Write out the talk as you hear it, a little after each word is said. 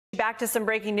back to some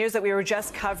breaking news that we were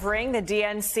just covering. The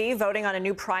DNC voting on a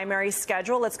new primary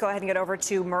schedule. Let's go ahead and get over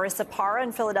to Marissa Parra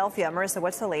in Philadelphia. Marissa,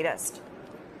 what's the latest?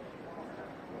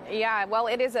 Yeah, well,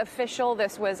 it is official.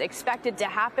 This was expected to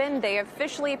happen. They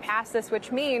officially passed this, which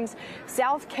means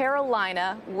South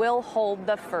Carolina will hold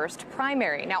the first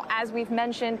primary. Now, as we've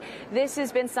mentioned, this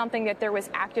has been something that there was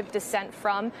active dissent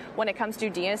from when it comes to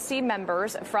DNC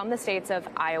members from the states of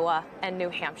Iowa and New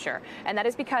Hampshire. And that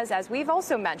is because, as we've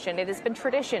also mentioned, it has been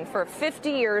tradition for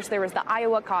 50 years. There was the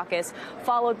Iowa caucus,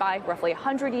 followed by roughly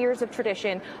 100 years of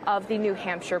tradition of the New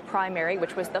Hampshire primary,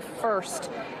 which was the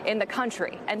first in the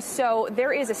country. And so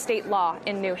there is a state law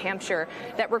in New Hampshire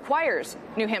that requires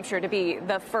New Hampshire to be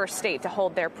the first state to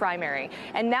hold their primary.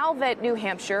 And now that New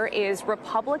Hampshire is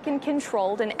Republican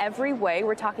controlled in every way,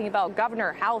 we're talking about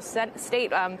governor, House, Senate,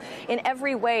 state, in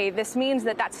every way, this means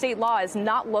that that state law is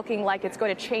not looking like it's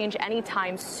going to change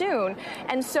anytime soon.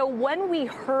 And so when we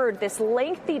heard this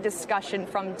lengthy discussion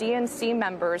from DNC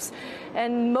members,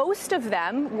 and most of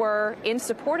them were in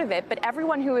support of it, but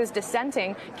everyone who is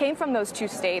dissenting came from those two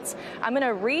states. I'm going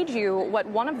to read you what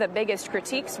one of the biggest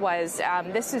critiques was.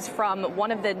 This is from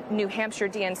one of the New Hampshire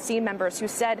DNC members who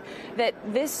said that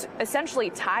this essentially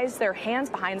ties their hands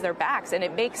behind their backs, and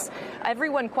it makes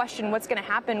everyone question what's going to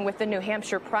happen with the New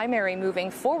Hampshire primary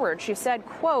moving forward. She said,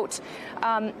 quote,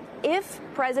 if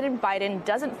President Biden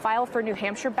doesn't file for New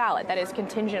Hampshire ballot, that is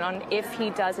contingent on if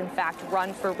he does in fact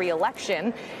run for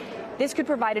re-election, this could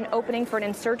provide an opening for an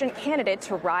insurgent candidate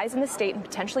to rise in the state and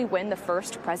potentially win the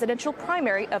first presidential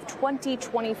primary of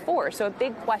 2024. So a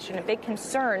big question, a big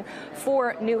concern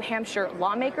for New Hampshire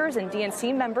lawmakers and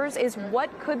DNC members is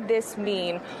what could this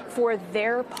mean for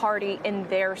their party in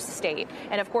their state?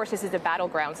 And of course, this is a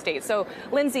battleground state. So,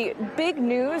 Lindsay, big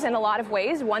news in a lot of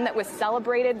ways, one that was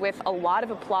celebrated with a lot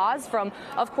of applause from,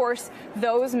 of course,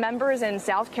 those members in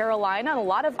South Carolina and a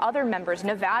lot of other members.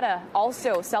 Nevada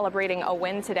also celebrating a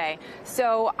win today.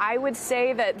 So I would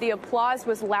say that the applause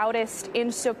was loudest in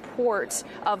support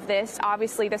of this.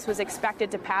 Obviously, this was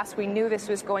expected to pass. We knew this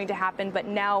was going to happen, but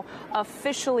now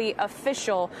officially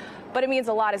official. But it means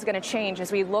a lot is going to change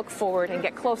as we look forward and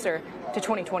get closer to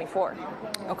 2024.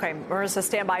 Okay, Marissa,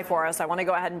 stand by for us. I want to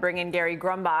go ahead and bring in Gary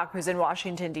Grumbach, who's in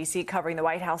Washington, D.C., covering the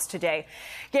White House today.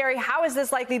 Gary, how is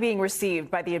this likely being received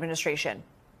by the administration?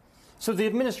 So the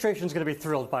administration is going to be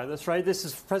thrilled by this, right? This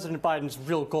is President Biden's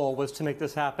real goal, was to make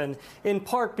this happen, in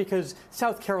part because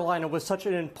South Carolina was such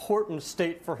an important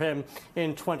state for him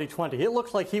in 2020. It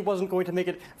looked like he wasn't going to make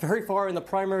it very far in the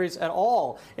primaries at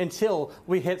all until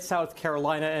we hit South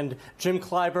Carolina, and Jim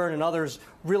Clyburn and others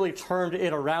really turned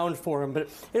it around for him. But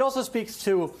it also speaks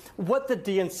to what the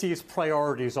DNC's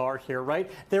priorities are here,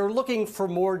 right? They're looking for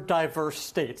more diverse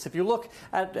states. If you look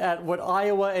at what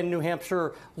Iowa and New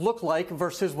Hampshire look like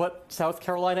versus what South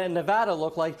Carolina and Nevada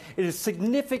look like, it is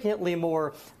significantly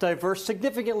more diverse,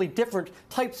 significantly different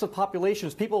types of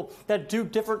populations, people that do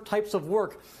different types of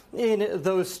work in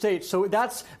those states. So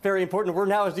that's very important. We're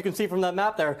now, as you can see from that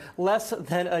map there, less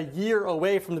than a year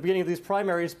away from the beginning of these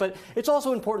primaries. But it's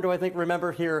also important to, I think,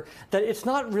 remember here that it's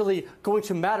not really going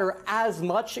to matter as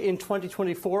much in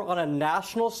 2024 on a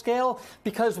national scale,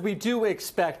 because we do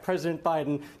expect President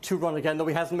Biden to run again. Though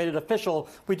he hasn't made it official,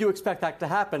 we do expect that to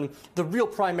happen. The real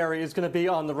primary is going to be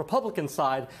on the Republican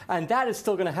side, and that is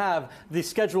still going to have the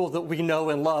schedule that we know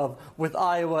and love with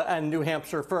Iowa and New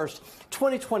Hampshire first.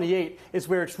 2028 is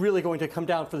where it's really going to come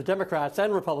down for the Democrats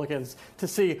and Republicans to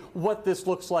see what this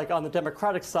looks like on the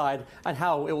Democratic side and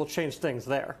how it will change things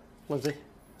there. Lindsay?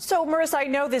 So, Marissa, I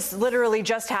know this literally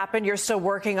just happened. You're still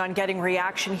working on getting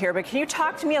reaction here, but can you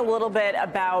talk to me a little bit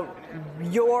about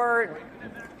your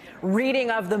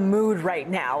reading of the mood right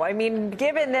now? I mean,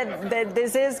 given that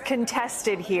this is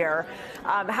contested here,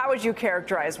 how would you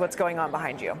characterize what's going on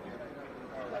behind you?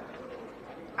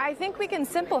 I think we can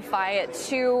simplify it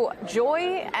to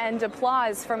joy and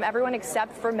applause from everyone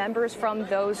except for members from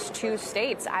those two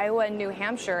states, Iowa and New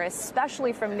Hampshire.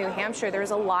 Especially from New Hampshire, there's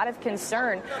a lot of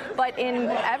concern. But in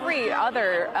every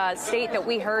other state that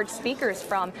we heard speakers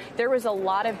from, there was a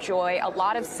lot of joy, a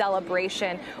lot of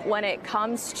celebration when it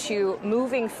comes to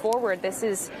moving forward. This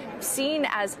is seen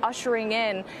as ushering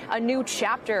in a new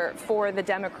chapter for the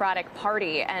Democratic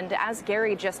Party. And as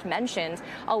Gary just mentioned,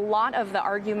 a lot of the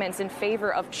arguments in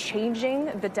favor of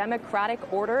changing the Democratic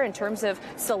order in terms of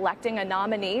selecting a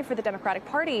nominee for the Democratic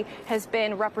Party has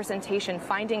been representation,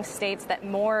 finding states that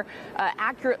more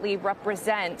accurately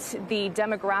represent the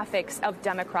demographics of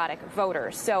Democratic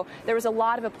voters. So there was a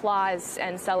lot of applause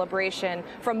and celebration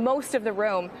from most of the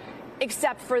room,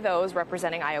 except for those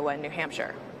representing Iowa and New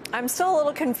Hampshire. I'm still a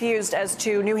little confused as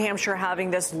to New Hampshire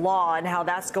having this law and how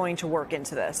that's going to work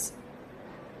into this.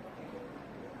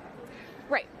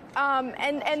 Right.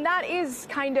 And that is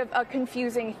kind of a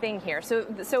confusing thing here.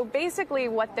 So basically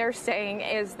what they're saying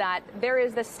is that there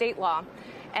is the state law,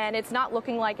 and it's not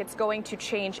looking like it's going to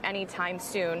change anytime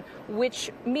soon,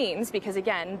 which means, because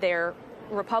again, they're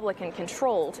Republican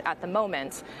controlled at the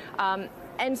moment.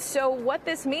 And so what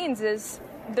this means is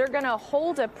they're going to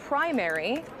hold a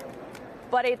primary,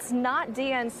 but it's not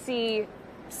DNC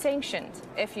sanctioned,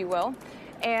 if you will.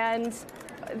 And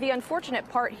the unfortunate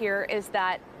part here is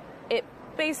that it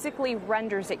basically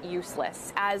renders it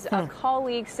useless. As a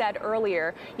colleague said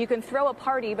earlier, you can throw a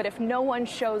party, but if no one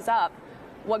shows up,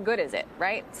 what good is it,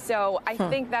 right? So I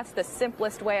think that's the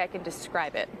simplest way I can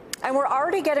describe it. And we're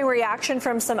already getting reaction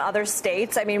from some other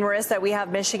states. I mean, Marissa, we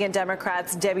have Michigan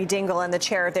Democrats, Debbie Dingell, and the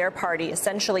chair of their party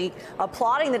essentially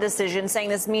applauding the decision, saying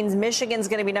this means Michigan's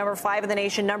going to be number 5 in the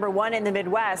nation, number 1 in the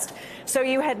Midwest. So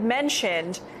you had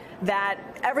mentioned that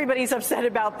everybody's upset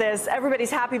about this, everybody's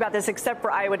happy about this, except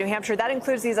for Iowa, New Hampshire. That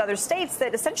includes these other states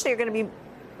that essentially are going to be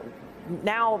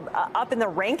now up in the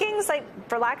rankings, like,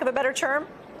 for lack of a better term.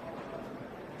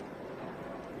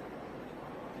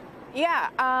 Yeah,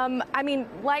 I mean,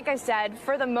 like I said,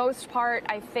 for the most part,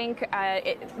 I think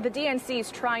the DNC is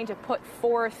trying to put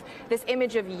forth this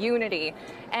image of unity,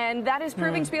 and that is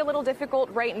proving to be a little difficult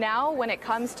right now when it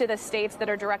comes to the states that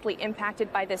are directly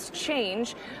impacted by this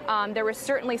change. There was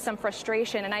certainly some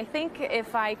frustration, and I think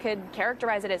if I could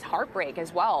characterize it as heartbreak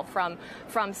as well from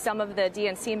some of the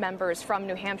DNC members from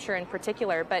New Hampshire in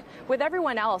particular. But with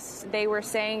everyone else, they were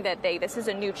saying that this is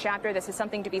a new chapter, this is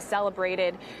something to be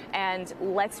celebrated, and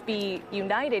let's be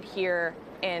united here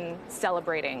in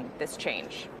celebrating this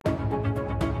change.